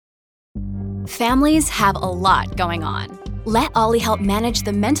Families have a lot going on. Let Ollie help manage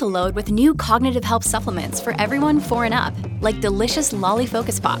the mental load with new cognitive help supplements for everyone 4 and up, like delicious Lolly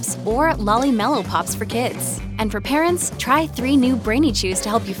Focus Pops or Lolly Mellow Pops for kids. And for parents, try 3 new Brainy Chews to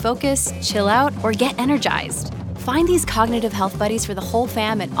help you focus, chill out, or get energized. Find these cognitive health buddies for the whole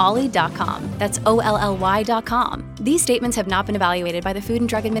fam at ollie.com. That's OLLY.com. These statements have not been evaluated by the Food and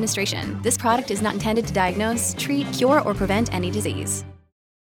Drug Administration. This product is not intended to diagnose, treat, cure, or prevent any disease.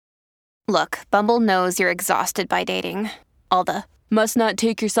 Look, Bumble knows you're exhausted by dating. All the, must not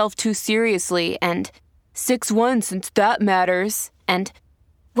take yourself too seriously, and 6'1" since that matters, and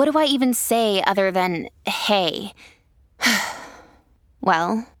what do I even say other than, hey?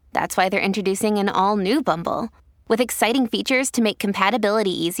 Well, that's why they're introducing an all-new Bumble, with exciting features to make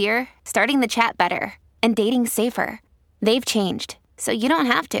compatibility easier, starting the chat better, and dating safer. They've changed, so you don't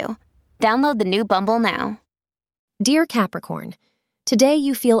have to. Download the new Bumble now. Dear Capricorn, today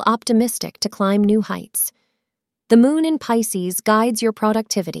you feel optimistic to climb new heights. The moon in Pisces guides your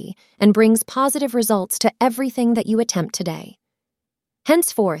productivity and brings positive results to everything that you attempt today.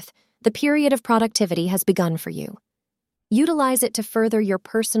 Henceforth, the period of productivity has begun for you. Utilize it to further your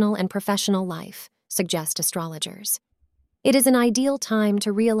personal and professional life, suggest astrologers. It is an ideal time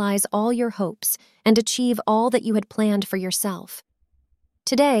to realize all your hopes and achieve all that you had planned for yourself.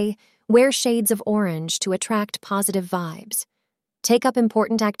 Today, wear shades of orange to attract positive vibes. Take up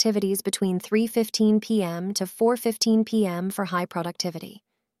important activities between 3:15 p.m. to 4:15 p.m. for high productivity.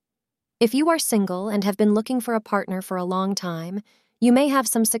 If you are single and have been looking for a partner for a long time, you may have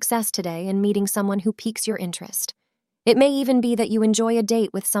some success today in meeting someone who piques your interest. It may even be that you enjoy a date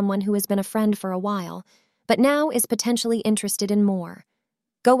with someone who has been a friend for a while, but now is potentially interested in more.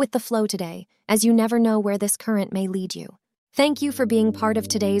 Go with the flow today, as you never know where this current may lead you. Thank you for being part of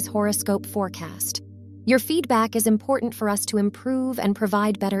today's horoscope forecast. Your feedback is important for us to improve and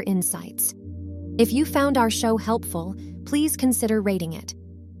provide better insights. If you found our show helpful, please consider rating it.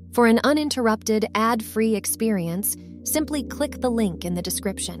 For an uninterrupted, ad-free experience, simply click the link in the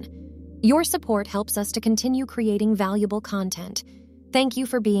description. Your support helps us to continue creating valuable content. Thank you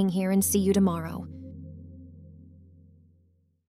for being here and see you tomorrow.